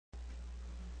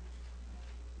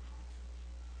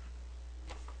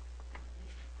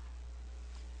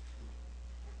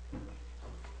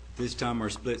This time our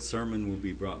split sermon will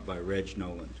be brought by Reg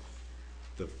Noland.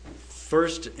 The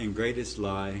First and Greatest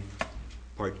Lie,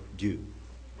 Part 2.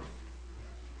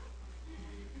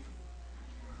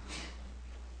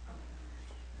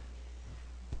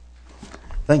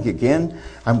 Thank you, Ken.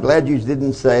 I'm glad you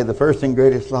didn't say The First and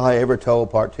Greatest Lie Ever Told,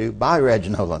 Part 2, by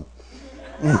Reg Noland.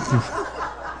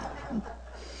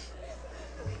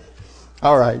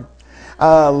 All right.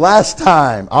 Last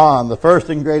time on The First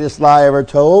and Greatest Lie Ever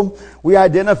Told, we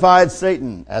identified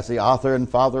Satan as the author and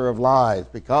father of lies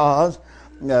because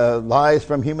lies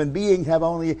from human beings have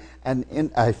only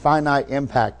a finite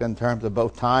impact in terms of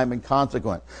both time and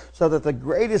consequence. So that the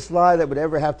greatest lie that would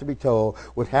ever have to be told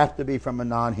would have to be from a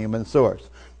non-human source.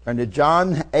 Turn to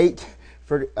John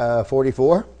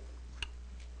 8:44.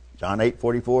 John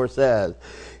 8:44 says,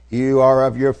 "You are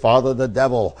of your father the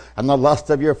devil, and the lust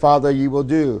of your father you will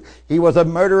do. He was a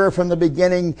murderer from the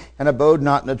beginning and abode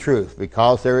not in the truth,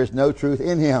 because there is no truth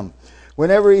in him.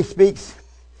 Whenever he speaketh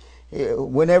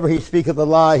a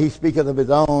lie, he speaketh of his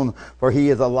own, for he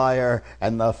is a liar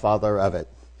and the father of it."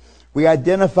 We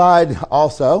identified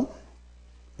also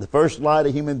the first lie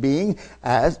to human being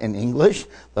as, in English,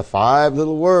 the 5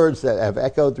 little words that have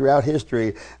echoed throughout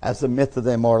history as the myth of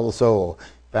the immortal soul.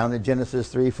 Found in Genesis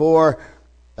 3:4,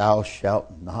 ye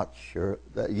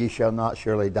shall not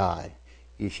surely die.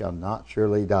 Ye shall not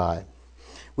surely die.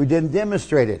 We then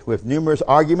demonstrated with numerous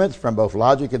arguments from both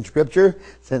logic and scripture,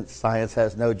 since science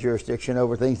has no jurisdiction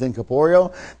over things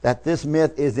incorporeal, that this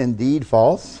myth is indeed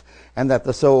false, and that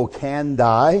the soul can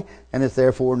die, and is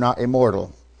therefore not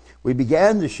immortal. We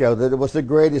began to show that it was the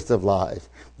greatest of lies,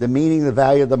 demeaning the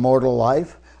value of the mortal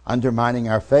life, undermining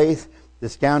our faith,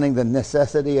 discounting the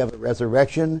necessity of a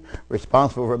resurrection,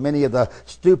 responsible for many of the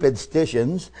stupid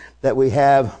stitions that we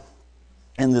have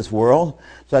in this world,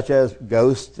 such as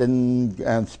ghosts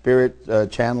and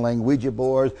spirit channeling, Ouija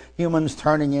boards, humans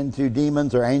turning into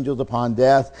demons or angels upon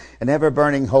death, an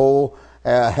ever-burning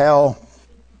hell,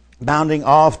 bounding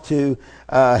off to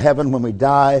heaven when we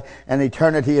die, an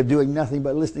eternity of doing nothing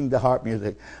but listening to harp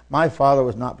music. My father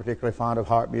was not particularly fond of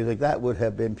harp music. That would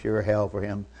have been pure hell for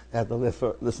him, to have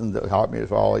to listen to harp music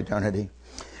for all eternity.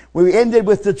 We ended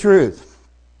with the truth.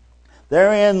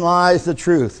 Therein lies the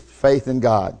truth, faith in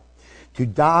God. To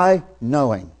die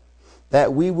knowing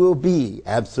that we will be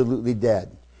absolutely dead,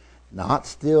 not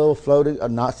still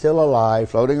alive,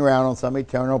 floating around on some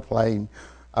eternal plane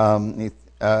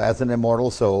as an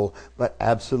immortal soul, but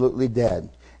absolutely dead.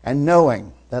 And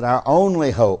knowing that our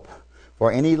only hope for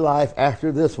any life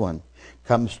after this one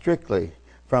comes strictly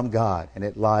from God, and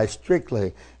it lies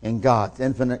strictly in God's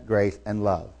infinite grace and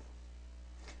love.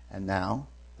 And now,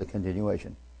 the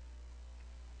continuation.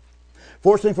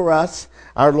 Fortunately for us,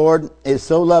 our Lord is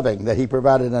so loving that He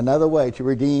provided another way to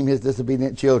redeem His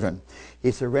disobedient children. He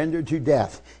surrendered to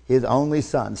death His only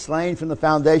Son, slain from the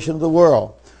foundation of the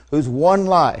world, whose one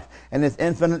life and His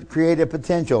infinite creative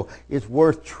potential is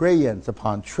worth trillions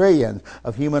upon trillions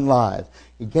of human lives.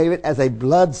 He gave it as a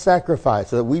blood sacrifice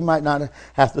so that we might not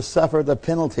have to suffer the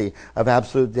penalty of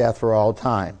absolute death for all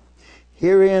time.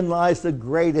 Herein lies the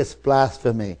greatest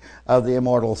blasphemy of the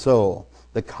immortal soul.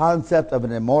 The concept of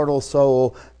an immortal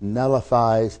soul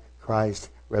nullifies Christ's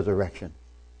resurrection.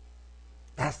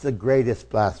 That's the greatest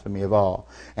blasphemy of all,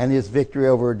 and His victory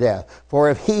over death. For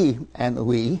if He and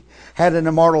we had an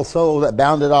immortal soul that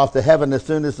bounded off to heaven as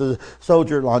soon as the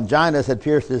soldier Longinus had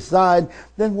pierced his side,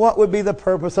 then what would be the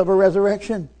purpose of a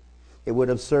resurrection? It would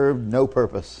have served no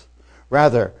purpose.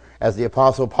 Rather, as the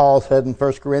Apostle Paul said in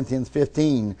 1 Corinthians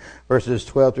 15, verses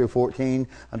 12 through 14,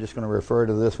 I'm just going to refer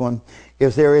to this one.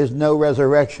 If there is no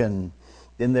resurrection,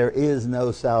 then there is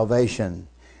no salvation,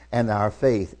 and our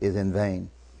faith is in vain.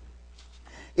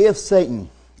 If Satan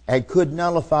could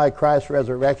nullify Christ's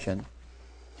resurrection,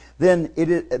 then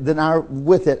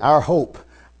with it our hope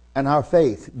and our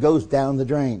faith goes down the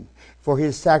drain. For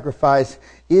His sacrifice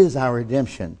is our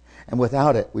redemption, and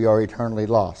without it we are eternally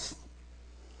lost.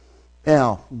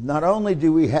 Now, not only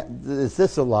is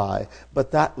this a lie,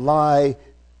 but that lie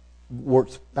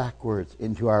works backwards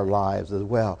into our lives as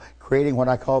well, creating what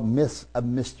I call myths of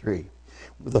mystery.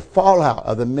 The fallout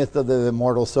of the myth of the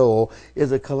immortal soul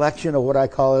is a collection of what I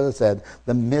call, as I said,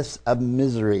 the myths of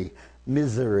misery,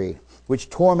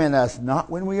 which torment us not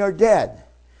when we are dead,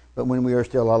 but when we are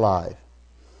still alive.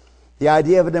 The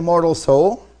idea of an immortal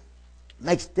soul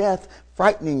makes death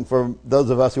frightening for those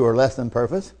of us who are less than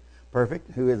perfect,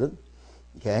 who isn't,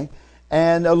 okay,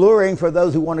 and alluring for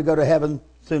those who want to go to heaven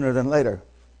sooner than later.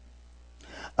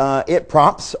 It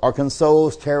prompts or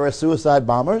consoles terrorist suicide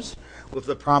bombers with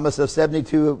the promise of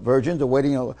 72 virgins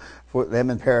awaiting for them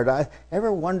in paradise. Ever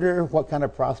wonder what kind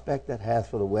of prospect that has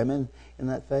for the women in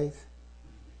that faith?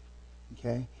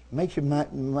 Okay? Makes you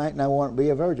might not want to be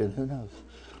a virgin. Who knows?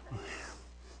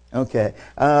 Okay.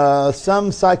 Some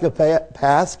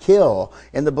psychopaths kill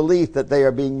in the belief that they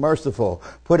are being merciful,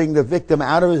 putting the victim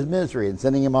out of his misery and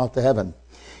sending him off to heaven.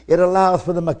 It allows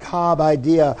for the macabre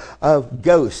idea of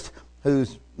ghost,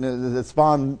 who's that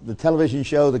spawned the television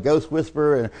show The Ghost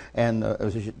Whisperer and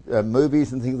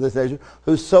movies and things of this nature,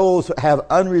 whose souls have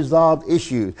unresolved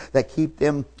issues that keep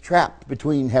them trapped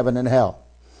between heaven and hell.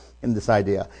 In this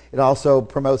idea, it also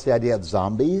promotes the idea of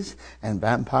zombies and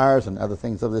vampires and other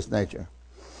things of this nature.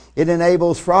 It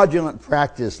enables fraudulent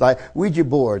practice like Ouija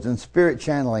boards and spirit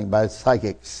channeling by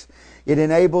psychics. It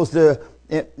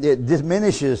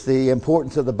diminishes the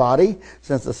importance of the body,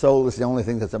 since the soul is the only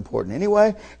thing that's important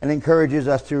anyway, and encourages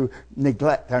us to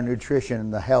neglect our nutrition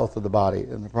and the health of the body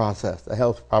in the process,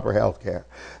 proper health care.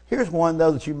 Here's one,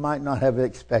 though, that you might not have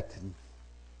expected.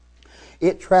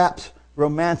 It traps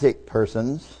romantic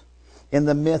persons in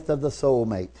the myth of the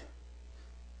soulmate.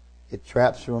 It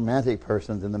traps romantic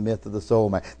persons in the myth of the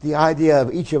soulmate. The idea of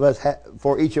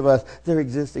for each of us, there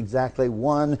exists exactly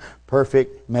one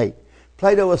perfect mate.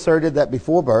 Plato asserted that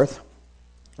before birth,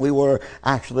 we were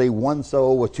actually one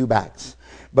soul with two backs.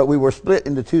 But we were split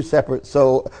into two separate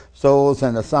souls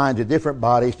and assigned to different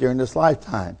bodies during this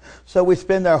lifetime. So we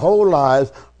spend our whole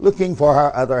lives looking for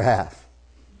our other half.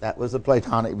 That was the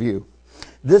Platonic view.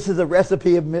 This is a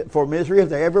recipe for misery if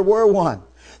there ever were one.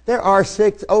 There are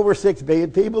over 6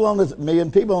 billion people on this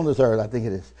earth, I think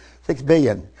it is. 6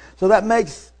 billion. So that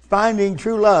makes finding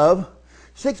true love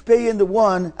 6 billion to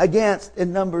 1 against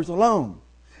in numbers alone.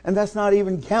 And that's not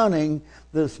even counting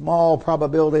the small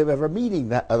probability of ever meeting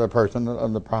that other person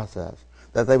in the process,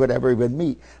 that they would ever even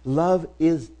meet. Love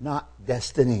is not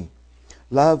destiny.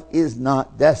 Love is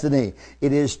not destiny.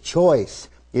 It is choice.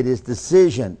 It is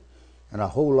decision. And a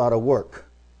whole lot of work.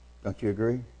 Don't you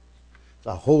agree? It's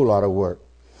a whole lot of work.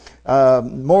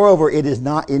 Moreover, it is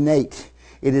not innate.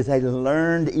 It is a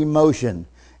learned emotion.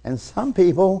 And some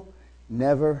people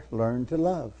never learn to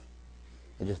love.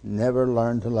 They just never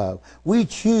learn to love. We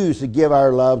choose to give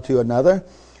our love to another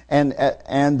and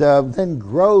then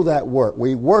grow that work.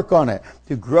 We work on it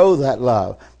to grow that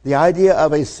love. The idea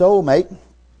of a soulmate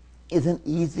is an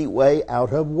easy way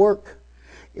out of work,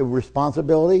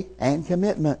 responsibility, and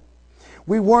commitment.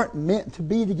 We weren't meant to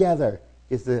be together,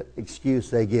 is the excuse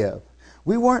they give.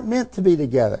 We weren't meant to be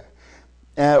together.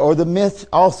 Or the myth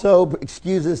also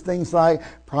excuses things like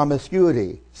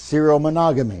promiscuity, serial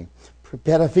monogamy,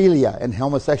 pedophilia, and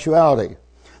homosexuality.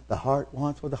 The heart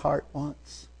wants what the heart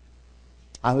wants.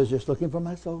 I was just looking for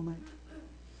my soulmate.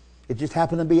 It just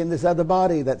happened to be in this other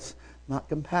body that's not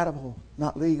compatible,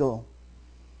 not legal.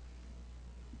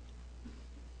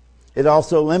 It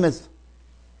also limits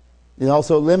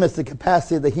the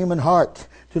capacity of the human heart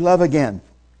to love again.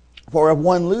 For if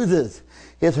one loses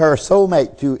his or her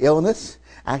soulmate to illness,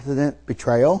 accident,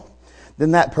 betrayal,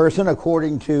 then that person,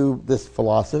 according to this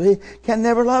philosophy, can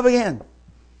never love again.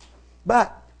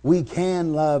 But we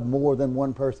can love more than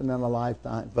one person in a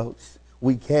lifetime, folks.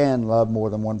 We can love more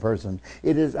than one person.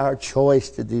 It is our choice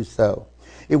to do so.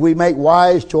 If we make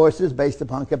wise choices based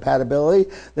upon compatibility,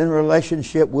 then the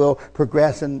relationship will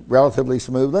progress relatively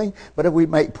smoothly. But if we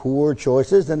make poor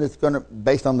choices, then it's going to,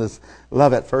 based on this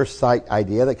love at first sight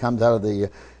idea that comes out of the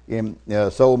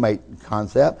soulmate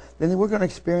concept, then we're going to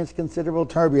experience considerable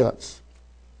turbulence.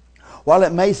 While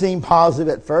it may seem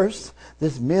positive at first,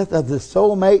 this myth of the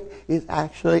soulmate is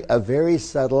actually a very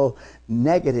subtle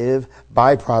negative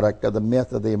byproduct of the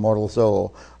myth of the immortal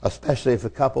soul, especially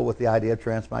if coupled with the idea of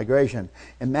transmigration.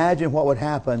 Imagine what would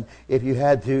happen if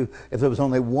there was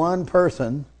only one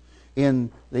person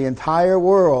in the entire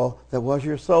world that was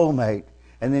your soulmate,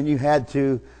 and then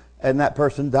and that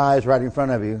person dies right in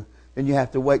front of you, then you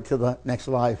have to wait till the next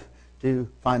life to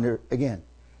find her again.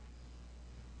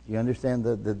 You understand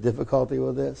the difficulty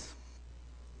with this?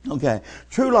 Okay.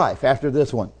 True life after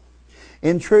this one.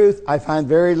 In truth, I find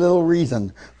very little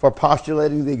reason for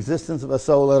postulating the existence of a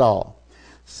soul at all.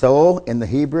 Soul in the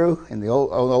Hebrew, in the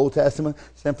Old Testament,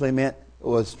 simply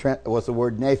was the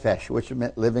word nephesh, which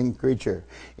meant living creature.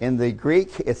 In the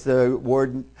Greek, it's the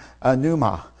word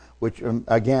pneuma, which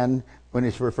again, when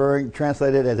it's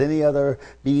translated as any other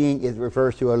being, it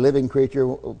refers to a living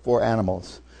creature for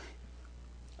animals.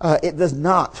 It does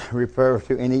not refer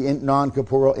to any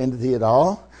non-corporeal entity at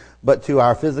all, but to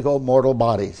our physical mortal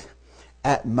bodies.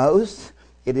 At most,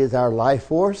 it is our life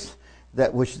force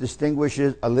which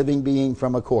distinguishes a living being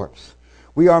from a corpse.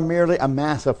 We are merely a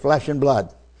mass of flesh and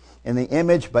blood in the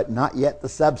image, but not yet the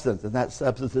substance. And that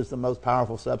substance is the most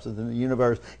powerful substance in the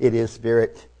universe. It is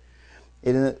spirit.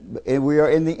 We are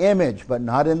in the image, but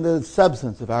not in the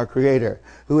substance of our Creator,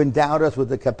 who endowed us with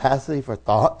the capacity for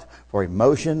thought, for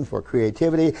emotion, for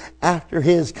creativity, after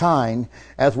His kind,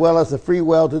 as well as the free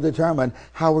will to determine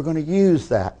how we're going to use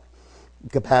that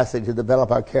capacity to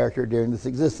develop our character during this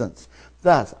existence.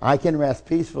 Thus, I can rest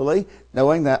peacefully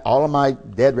knowing that all of my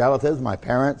dead relatives, my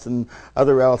parents and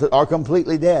other relatives, are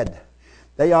completely dead.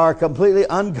 They are completely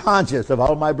unconscious of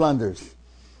all my blunders.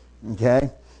 Okay?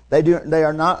 They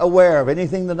are not aware of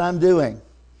anything that I'm doing.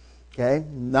 Okay?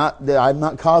 I'm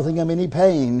not causing them any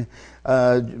pain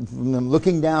from them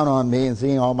looking down on me and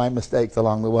seeing all my mistakes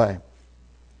along the way.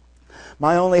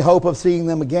 My only hope of seeing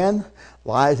them again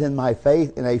lies in my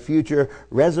faith in a future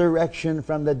resurrection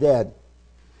from the dead,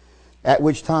 at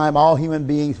which time all human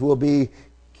beings will be,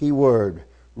 key word,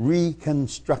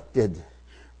 reconstructed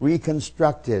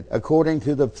according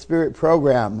to the Spirit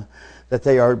program that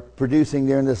they are producing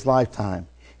during this lifetime.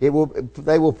 When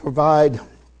they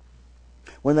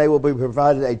will be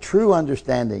provided a true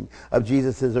understanding of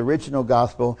Jesus' original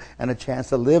gospel and a chance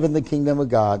to live in the kingdom of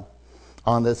God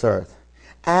on this earth.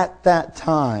 At that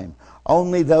time,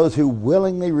 only those who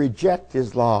willingly reject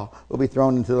His law will be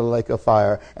thrown into the lake of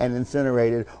fire and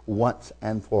incinerated once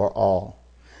and for all.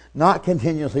 Not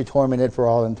continuously tormented for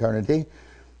all eternity,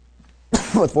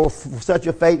 for such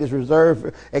a fate is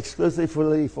reserved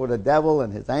exclusively for the devil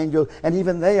and his angels, and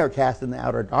even they are cast in the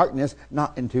outer darkness,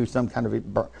 not into some kind of a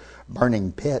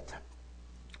burning pit.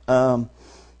 Let's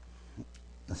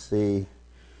see.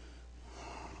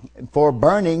 For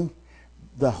burning,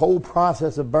 the whole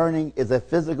process of burning is a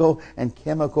physical and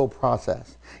chemical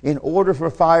process. In order for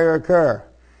fire to occur,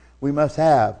 we must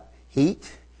have heat,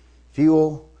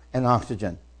 fuel, and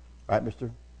oxygen. Right, Mr.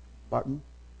 Barton?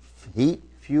 Heat,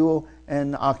 fuel,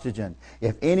 and oxygen.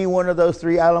 If any one of those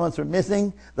three elements are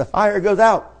missing, the fire goes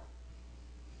out.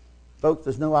 Folks,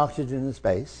 there's no oxygen in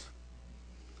space.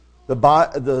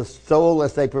 The soul,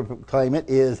 as they proclaim it,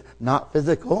 is not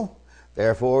physical.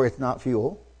 Therefore, it's not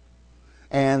fuel.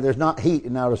 And there's not heat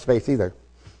in outer space either.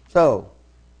 So,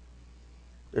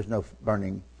 there's no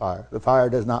burning fire. The fire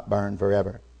does not burn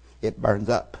forever. It burns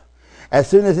up. As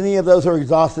soon as any of those are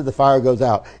exhausted, the fire goes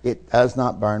out. It does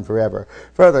not burn forever.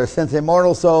 Further, since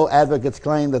immortal soul advocates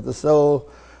claim that the soul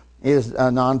is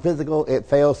non-physical, it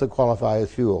fails to qualify as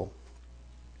fuel.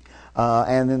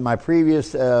 And in my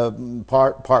previous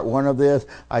part one of this,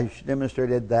 I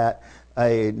demonstrated that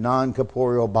a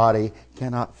non-corporeal body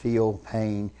cannot feel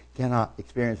pain, cannot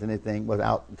experience anything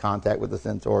without contact with the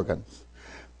sense organs.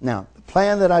 Now, the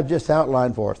plan that I've just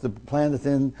outlined for us, the plan that's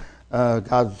in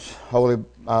God's holy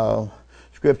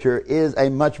Scripture, is a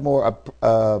much more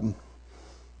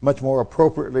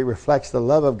appropriately reflects the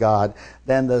love of God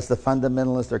than does the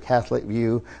fundamentalist or Catholic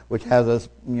view, which has us,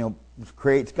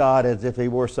 creates God as if He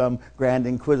were some grand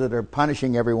inquisitor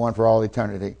punishing everyone for all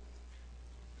eternity.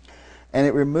 And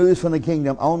it removes from the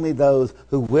kingdom only those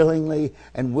who willingly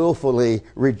and willfully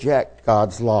reject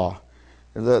God's law.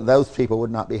 Those people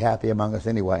would not be happy among us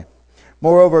anyway.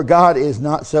 Moreover, God is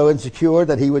not so insecure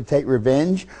that He would take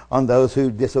revenge on those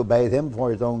who disobey Him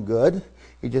for His own good.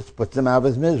 He just puts them out of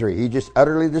His misery. He just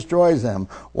utterly destroys them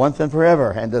once and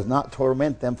forever and does not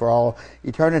torment them for all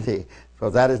eternity.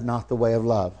 For that is not the way of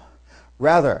love.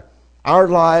 Rather, our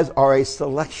lives are a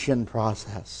selection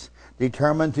process,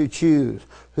 determined to choose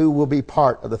who will be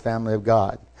part of the family of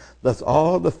God. Thus,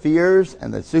 all the fears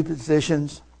and the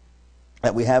superstitions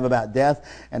that we have about death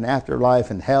and afterlife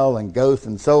and hell and ghosts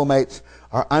and soulmates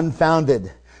are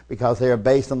unfounded, because they are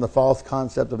based on the false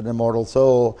concept of an immortal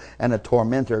soul and a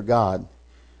tormentor God.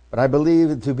 But I believe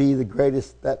it to be the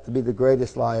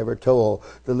greatest lie ever told,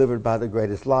 delivered by the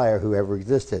greatest liar who ever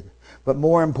existed. But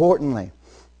more importantly,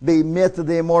 the myth of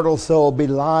the immortal soul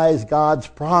belies God's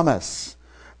promise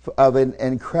of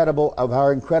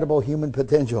our incredible human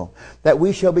potential, that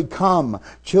we shall become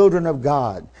children of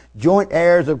God, joint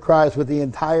heirs of Christ with the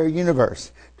entire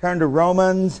universe. Turn to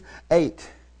Romans 8.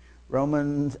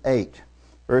 Romans 8,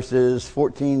 verses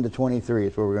 14 to 23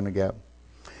 is where we're going to go.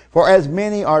 For as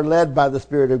many are led by the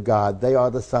Spirit of God, they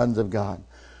are the sons of God.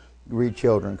 Read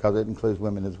children, because it includes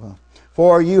women as well.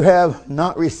 For you have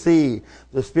not received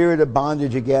the spirit of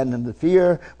bondage again into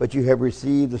fear, but you have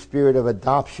received the spirit of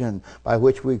adoption, by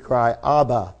which we cry,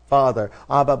 Abba, Father.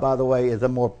 Abba, by the way, is a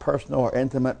more personal or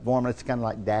intimate form. It's kind of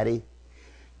like daddy.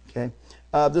 Okay.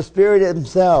 The Spirit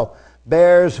Himself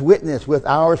bears witness with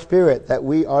our spirit that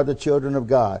we are the children of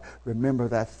God. Remember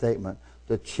that statement.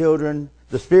 The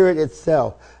Spirit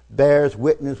itself bears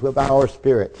witness with our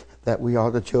spirit that we are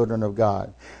the children of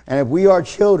God. And if we are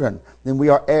children, then we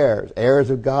are heirs, heirs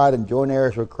of God and joint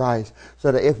heirs with Christ,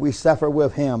 so that if we suffer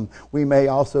with him, we may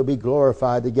also be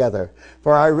glorified together.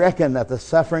 For I reckon that the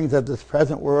sufferings of this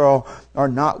present world are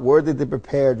not worthy to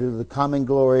prepare to the common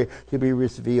glory to be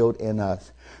revealed in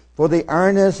us. For the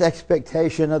earnest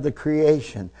expectation of the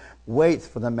creation waits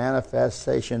for the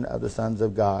manifestation of the sons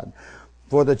of God.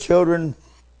 For the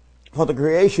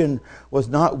creation was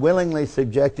not willingly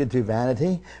subjected to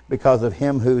vanity because of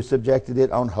him who subjected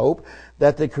it on hope,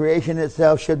 that the creation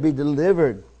itself should be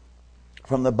delivered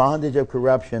from the bondage of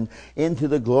corruption into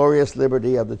the glorious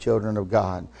liberty of the children of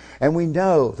God. And we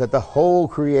know that the whole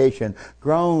creation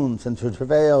groans and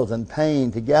travails in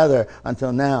pain together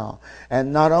until now.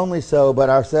 And not only so, but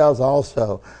ourselves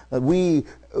also. We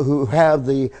who have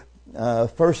the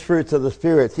first fruits of the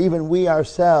spirits, even we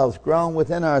ourselves groan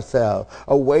within ourselves,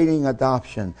 awaiting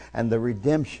adoption and the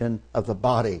redemption of the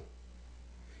body.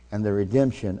 And the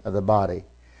redemption of the body.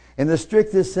 In the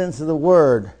strictest sense of the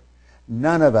word,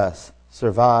 none of us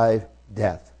survive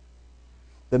death.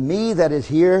 The me that is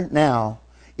here now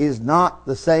is not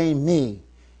the same me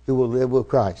who will live with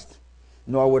Christ.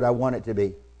 Nor would I want it to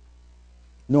be.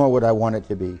 Nor would I want it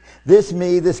to be. This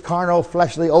me, this carnal,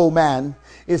 fleshly old man,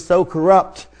 is so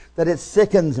corrupt that it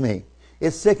sickens me.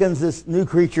 It sickens this new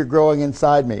creature growing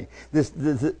inside me,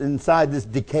 inside this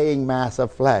decaying mass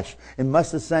of flesh, in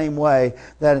much the same way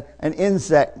that an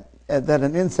insect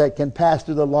can pass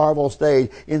through the larval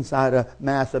stage inside a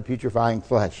mass of putrefying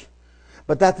flesh.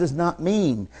 But that does not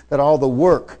mean that all the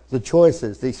work, the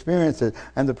choices, the experiences,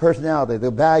 and the personality,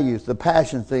 the values, the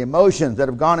passions, the emotions that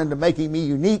have gone into making me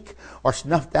unique are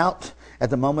snuffed out at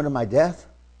the moment of my death.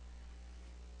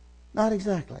 Not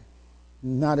exactly.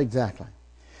 Not exactly.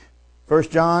 1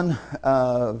 John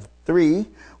 3,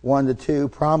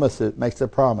 1-2 makes a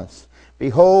promise.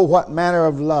 Behold, what manner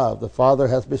of love the Father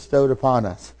has bestowed upon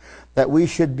us, that we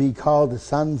should be called the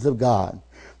sons of God.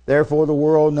 Therefore the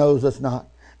world knows us not,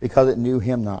 because it knew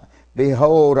him not.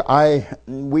 Behold,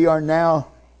 now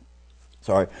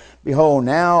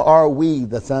are we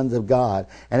the sons of God,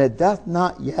 and it doth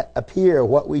not yet appear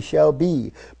what we shall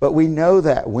be. But we know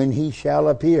that when he shall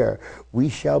appear, we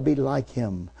shall be like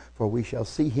him, for we shall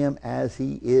see him as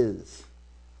he is.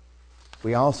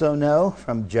 We also know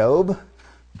from Job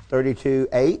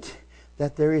 32:8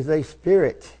 that there is a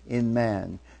spirit in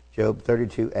man. Job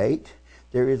 32:8,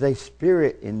 there is a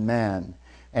spirit in man,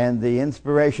 and the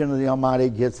inspiration of the Almighty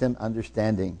gives him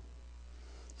understanding.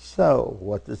 So,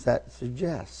 what does that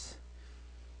suggest?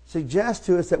 Suggests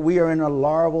to us that we are in a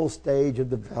larval stage of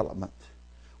development.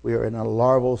 We are in a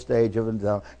larval stage of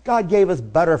development. God gave us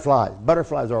butterflies.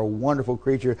 Butterflies are a wonderful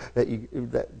creature that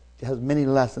has many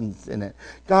lessons in it.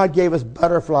 God gave us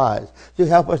butterflies to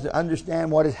help us to understand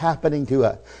what is happening to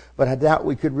us. But I doubt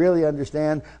we could really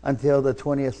understand until the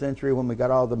 20th century when we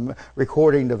got all the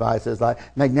recording devices like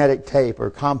magnetic tape or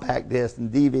compact discs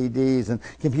and DVDs and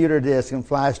computer discs and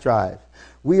flash drives.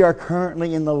 We are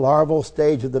currently in the larval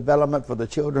stage of development for the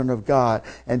children of God.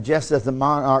 And just as the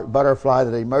monarch butterfly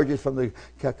that emerges from the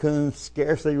cocoon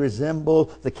scarcely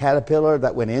resembles the caterpillar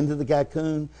that went into the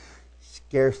cocoon,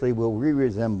 scarcely will we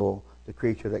resemble the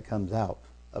creature that comes out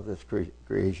of this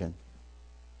creation.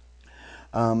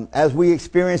 As we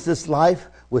experience this life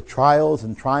with trials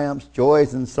and triumphs,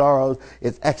 joys and sorrows,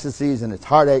 its ecstasies and its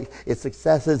heartaches, its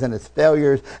successes and its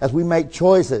failures, as we make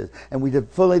choices and we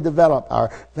fully develop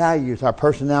our values, our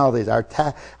personalities,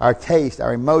 our taste,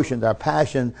 our emotions, our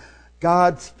passion,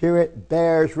 God's Spirit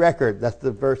bears record. That's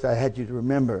the verse I had you to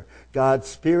remember. God's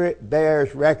Spirit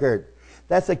bears record.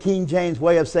 That's a King James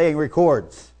way of saying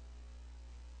records.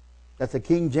 That's a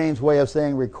King James way of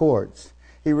saying records.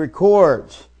 He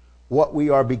records what we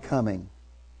are becoming.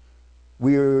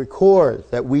 We record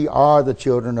that we are the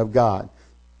children of God.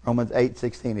 Romans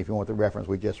 8:16, if you want the reference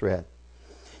we just read.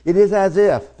 It is as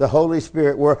if the Holy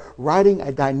Spirit were writing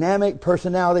a dynamic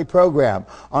personality program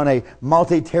on a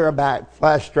multi-terabyte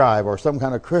flash drive or some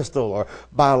kind of crystal or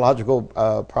biological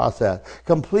process,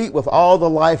 complete with all the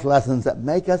life lessons that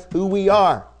make us who we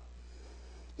are.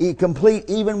 Complete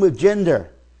even with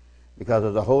gender, because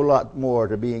there's a whole lot more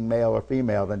to being male or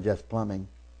female than just plumbing.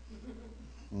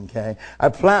 Okay,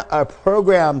 a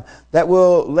program that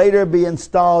will later be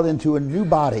installed into a new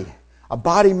body, a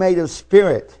body made of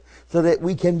spirit, so that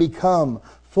we can become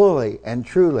fully and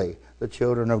truly the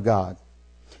children of God.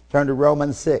 Turn to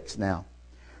Romans 6 now.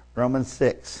 Romans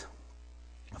 6,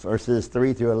 verses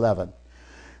 3-11.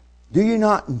 Do you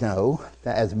not know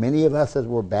that as many of us as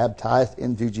were baptized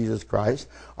into Jesus Christ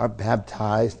are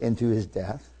baptized into his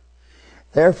death?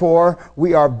 Therefore,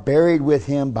 we are buried with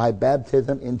him by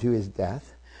baptism into his death,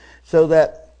 so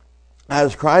that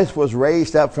as Christ was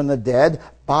raised up from the dead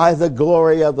by the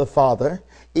glory of the Father,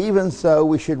 even so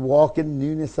we should walk in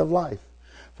newness of life.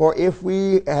 For if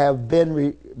we have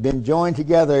been joined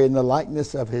together in the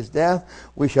likeness of his death,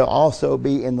 we shall also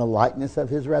be in the likeness of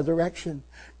his resurrection.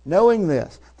 Knowing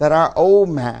this, that our old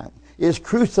man is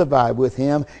crucified with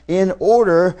him, in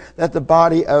order that the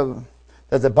body of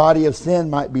sin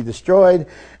might be destroyed,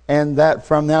 and that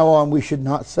from now on we should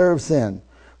not serve sin.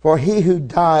 For he who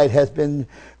died has been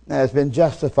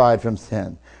justified from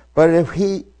sin. But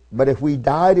if we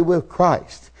died with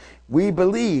Christ, we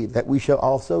believe that we shall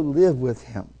also live with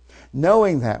him,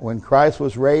 knowing that when Christ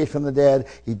was raised from the dead,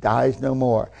 he dies no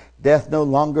more. Death no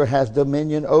longer has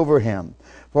dominion over him.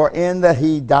 For in that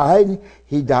he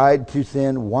died to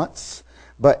sin once,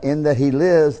 but in that he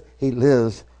lives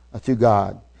to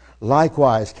God.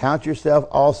 Likewise, count yourself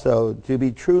also to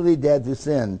be truly dead to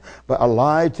sin, but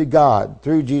alive to God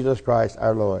through Jesus Christ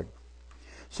our Lord.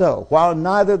 So, while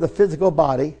neither the physical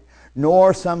body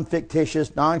nor some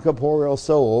fictitious non-corporeal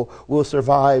soul will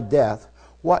survive death,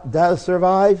 what does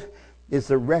survive is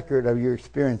the record of your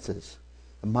experiences.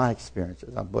 My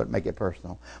experiences. I'll make it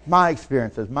personal. My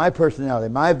experiences, my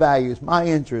personality, my values, my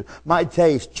interests, my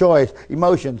taste, choice,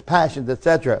 emotions, passions,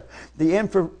 etc. The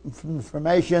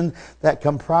information that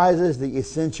comprises the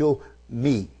essential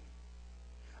me.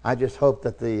 I just hope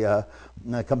that the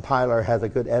compiler has a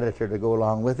good editor to go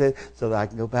along with it, so that I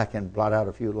can go back and blot out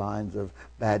a few lines of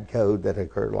bad code that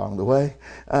occurred along the way.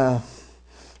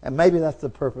 And maybe that's the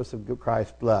purpose of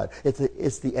Christ's blood.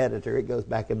 It's the editor. It goes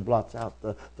back and blots out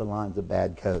the lines of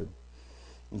bad code.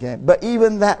 Okay? But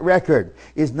even that record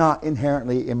is not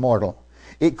inherently immortal.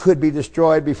 It could be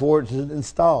destroyed before it's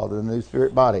installed in the new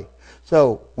spirit body.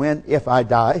 So if I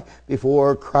die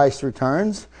before Christ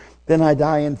returns, then I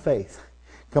die in faith,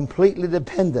 completely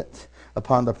dependent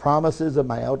upon the promises of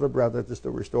my elder brother to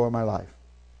restore my life.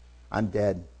 I'm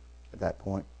dead at that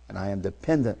point, and I am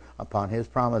dependent upon his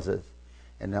promises.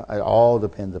 And it all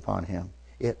depends upon him.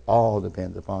 It all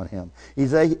depends upon him.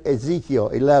 Ezekiel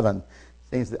 11.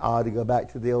 Seems odd to go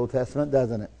back to the Old Testament,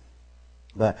 doesn't it?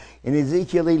 But in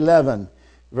Ezekiel 11,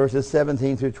 verses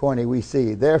 17 through 20, we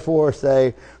see, therefore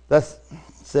say, thus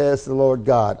says the Lord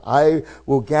God, I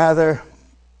will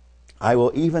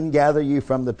even gather you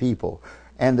from the people,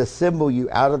 and assemble you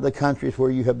out of the countries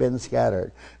where you have been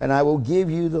scattered. And I will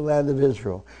give you the land of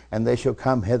Israel, and they shall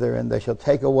come hither, and they shall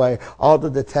take away all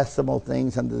the detestable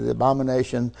things and the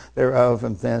abomination thereof.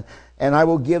 And I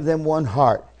will give them one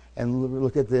heart. And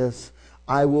look at this.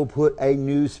 I will put a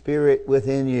new spirit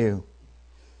within you.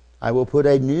 I will put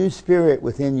a new spirit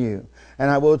within you. And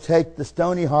I will take the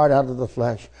stony heart out of the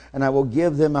flesh, and I will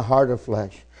give them a heart of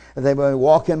flesh. And they may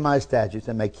walk in my statutes,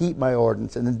 and may keep my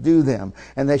ordinances, and do them.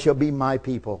 And they shall be my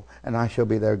people, and I shall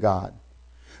be their God.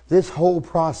 This whole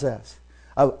process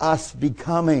of us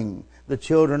becoming the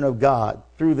children of God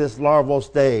through this larval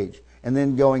stage, and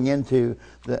then going into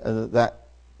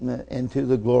into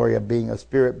the glory of being a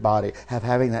spirit body,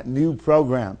 having that new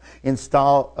program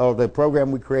installed, or the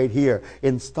program we create here,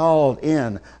 installed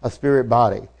in a spirit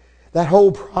body. That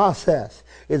whole process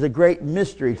is a great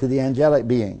mystery to the angelic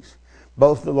beings,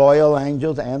 both the loyal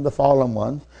angels and the fallen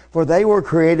ones, for they were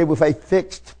created with a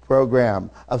fixed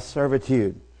program of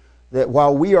servitude, that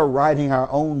while we are writing our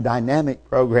own dynamic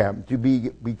program to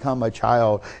become a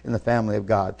child in the family of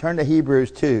God. Turn to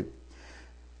Hebrews 2,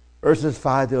 verses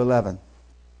 5 to 11.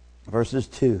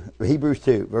 Hebrews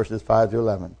 2, verses 5 to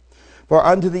 11. For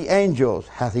unto the angels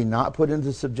hath he not put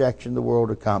into subjection the world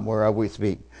to come, whereof we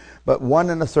speak. But one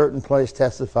in a certain place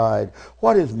testified,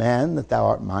 What is man that thou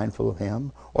art mindful of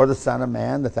him? Or the son of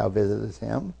man that thou visitest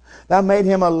him? Thou made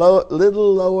him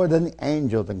little lower than the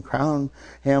angels, and crowned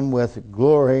him with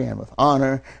glory and with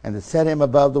honor, and to set him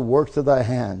above the works of thy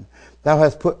hand. Thou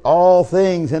hast put all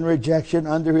things in rejection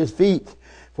under his feet.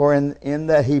 For in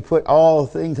that he put all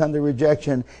things under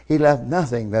rejection, he left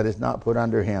nothing that is not put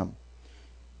under him.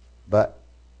 But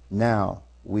now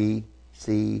we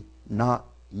see not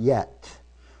yet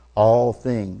all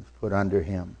things put under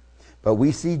him. But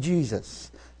we see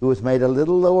Jesus, who was made a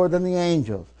little lower than the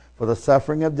angels for the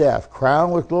suffering of death,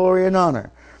 crowned with glory and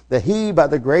honor, that he, by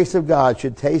the grace of God,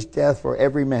 should taste death for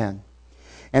every man.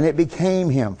 And it became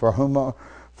him, for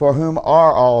whom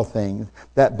are all things,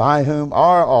 that by whom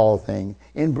are all things,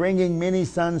 in bringing many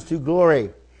sons to glory.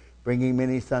 Bringing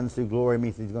many sons to glory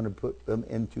means he's going to put them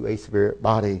into a spirit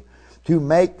body, to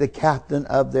make the captain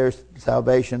of their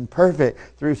salvation perfect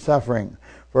through suffering.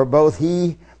 For both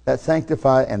he that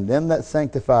sanctified and them that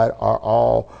sanctified are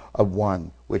all of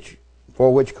one,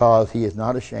 for which cause he is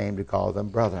not ashamed to call them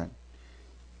brethren.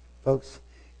 Folks,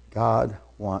 God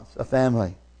wants a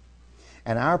family.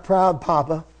 And our proud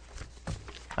papa,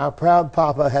 Our proud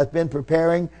Papa has been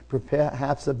preparing,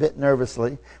 perhaps a bit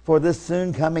nervously, for this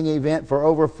soon coming event for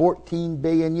over 14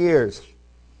 billion years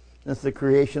since the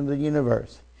creation of the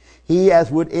universe. He,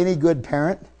 as would any good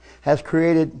parent, has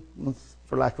created,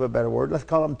 for lack of a better word, let's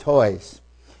call them toys,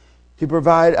 to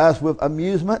provide us with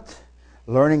amusement,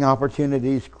 learning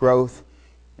opportunities, growth,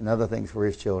 and other things for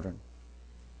his children.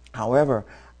 However,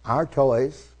 our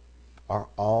toys are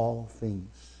all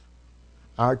things.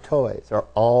 Our toys are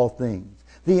all things.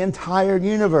 The entire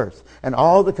universe and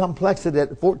all the complexity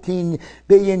that 14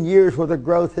 billion years worth of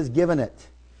growth has given it.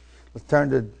 Let's turn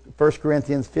to 1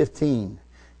 Corinthians 15,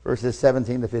 verses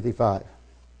 17 to 55.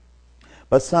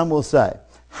 But some will say,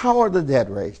 how are the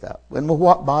dead raised up? And with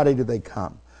what body do they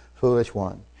come? Foolish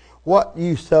one. What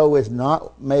you sow is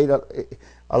not made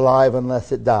alive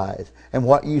unless it dies. And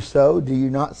what you sow, you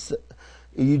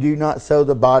do not sow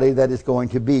the body that is going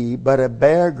to be, but a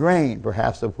bare grain,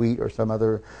 perhaps of wheat or some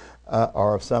other,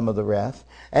 or of some of the rest.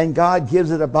 And God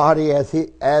gives it a body as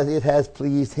it has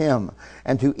pleased him,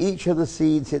 and to each of the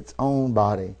seeds its own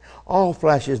body. All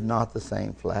flesh is not the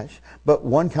same flesh, but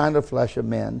one kind of flesh of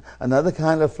men, another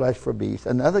kind of flesh for beasts,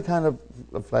 another kind of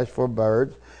flesh for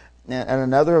birds, and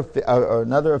another of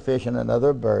fish, and another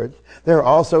of birds. There are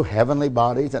also heavenly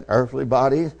bodies and earthly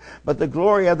bodies, but the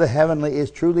glory of the heavenly is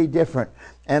truly different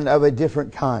and of a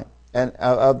different kind, and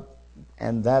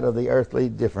that of the earthly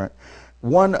different.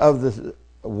 One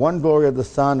glory of the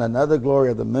sun, another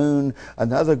glory of the moon,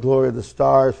 another glory of the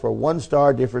stars, for one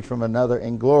star differs from another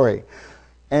in glory.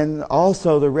 And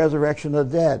also the resurrection of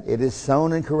the dead. It is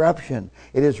sown in corruption.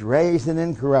 It is raised in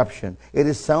incorruption. It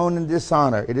is sown in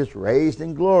dishonor. It is raised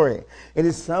in glory. It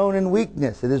is sown in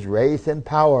weakness. It is raised in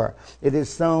power. It is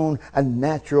sown a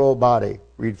natural body.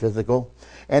 Read physical.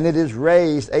 And it is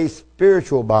raised a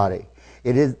spiritual body.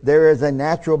 There is a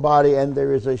natural body and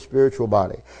there is a spiritual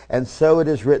body. And so it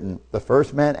is written, the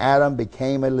first man, Adam,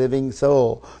 became a living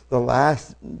soul. The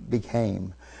last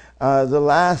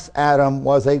Adam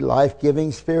was a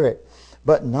life-giving spirit,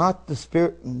 but not the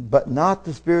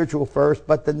spiritual first,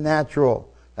 but the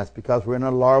natural. That's because we're in a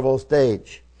larval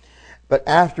stage. But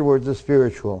afterwards the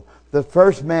spiritual. The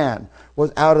first man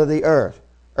was out of the earth,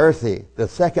 earthy. The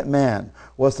second man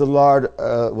was the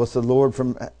Lord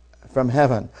from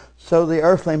heaven. So the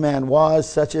earthly man was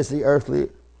such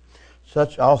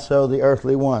also the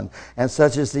earthly one, and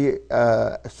such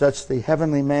the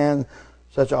heavenly man.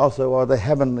 Such also are the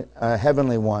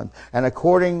heavenly one. And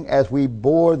according as we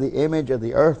bore the image of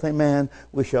the earthly man,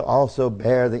 we shall also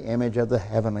bear the image of the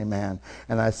heavenly man.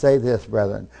 And I say this,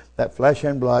 brethren, that flesh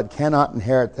and blood cannot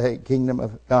inherit the kingdom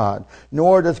of God,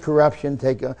 nor does corruption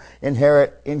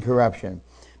inherit incorruption.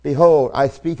 Behold, I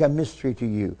speak a mystery to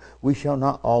you. We shall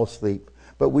not all sleep,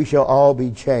 but we shall all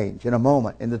be changed in a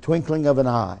moment, in the twinkling of an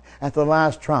eye, at the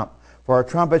last trump. For a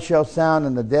trumpet shall sound,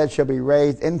 and the dead shall be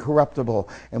raised incorruptible,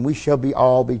 and we shall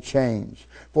all be changed.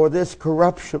 For this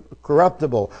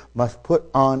corruptible must put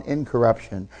on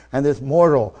incorruption, and this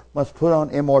mortal must put on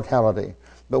immortality.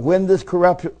 But when this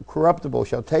corruptible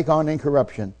shall take on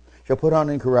incorruption, shall put on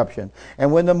incorruption,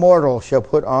 and when the mortal shall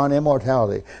put on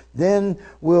immortality, then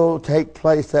will take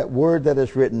place that word that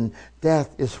is written,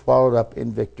 death is swallowed up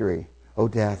in victory. O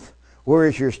death, where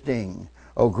is your sting?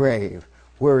 O grave,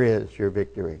 where is your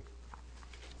victory?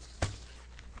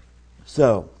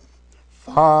 So,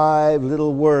 5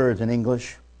 little words in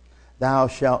English. Thou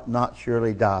shalt not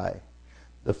surely die.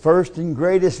 The first and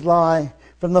greatest lie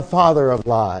from the father of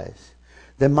lies.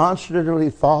 Demonstratively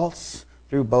false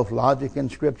through both logic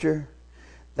and scripture.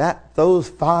 Those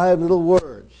 5 little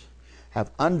words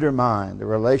have undermined the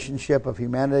relationship of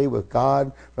humanity with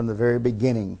God from the very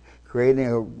beginning, creating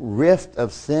a rift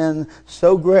of sin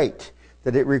so great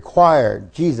that it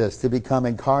required Jesus to become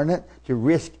incarnate, to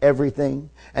risk everything,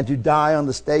 and to die on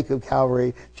the stake of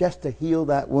Calvary just to heal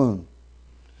that wound.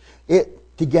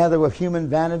 It, together with human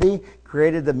vanity,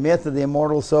 created the myth of the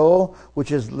immortal soul, which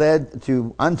has led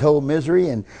to untold misery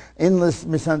and endless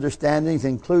misunderstandings,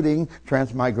 including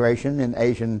transmigration in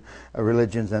Asian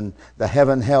religions and the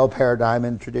heaven-hell paradigm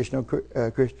in traditional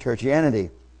Christianity.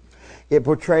 It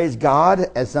portrays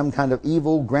God as some kind of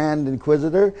evil grand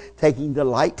inquisitor, taking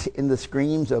delight in the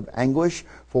screams of anguish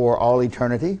for all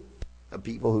eternity of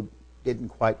people who didn't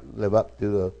quite live up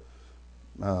to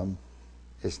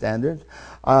his standards.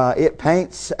 It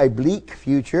paints a bleak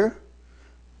future,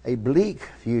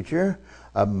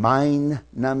 of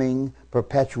mind-numbing,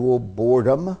 perpetual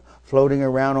boredom, floating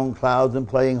around on clouds and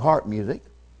playing harp music.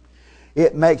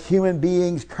 It makes human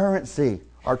beings currency,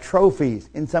 or trophies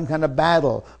in some kind of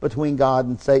battle between God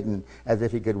and Satan, as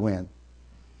if he could win.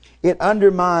 It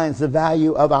undermines the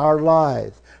value of our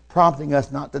lives, prompting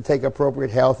us not to take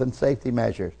appropriate health and safety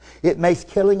measures. It makes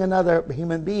killing another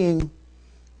human being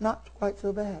not quite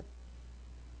so bad.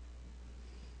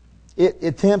 It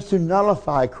attempts to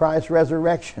nullify Christ's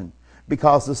resurrection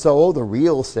because the soul, the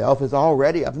real self, is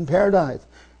already up in paradise.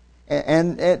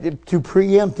 And to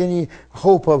preempt any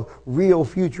hope of real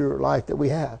future life that we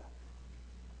have.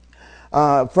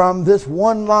 From this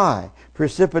one lie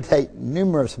precipitate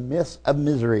numerous myths of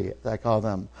misery, as I call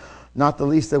them, not the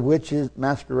least of which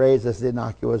masquerades as the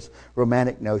innocuous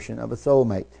romantic notion of a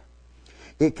soulmate.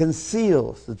 It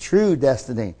conceals the true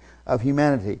destiny of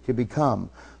humanity to become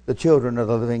the children of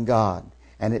the living God,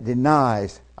 and it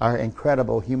denies our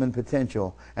incredible human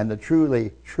potential and the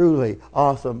truly, truly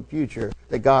awesome future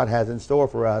that God has in store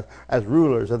for us as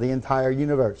rulers of the entire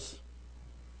universe.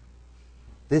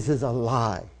 This is a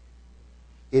lie.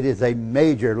 It is a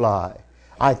major lie.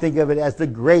 I think of it as the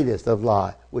greatest of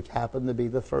lies, which happened to be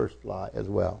the first lie as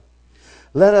well.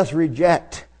 Let us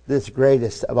reject this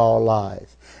greatest of all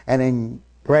lies and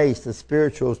embrace the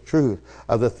spiritual truth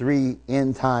of the 3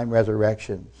 end-time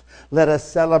resurrections. Let us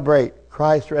celebrate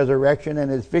Christ's resurrection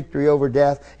and his victory over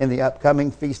death in the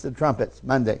upcoming Feast of Trumpets,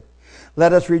 Monday.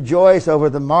 Let us rejoice over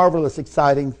the marvelous,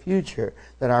 exciting future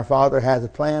that our Father has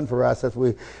planned for us as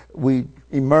we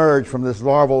emerge from this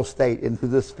larval state into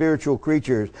the spiritual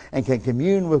creatures and can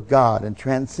commune with God and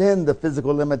transcend the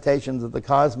physical limitations of the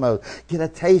cosmos. Get a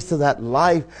taste of that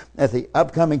life at the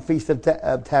upcoming Feast of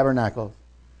Tabernacles.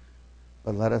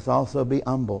 But let us also be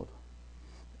humbled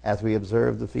as we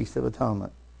observe the Feast of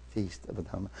Atonement,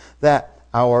 that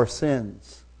our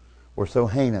sins were so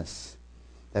heinous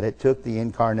that it took the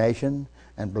incarnation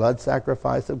and blood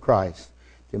sacrifice of Christ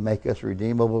to make us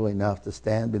redeemable enough to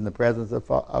stand in the presence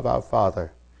of our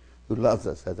Father who loves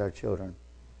us as our children.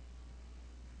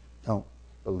 Don't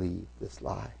believe this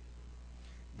lie.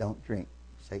 Don't drink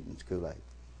Satan's Kool-Aid.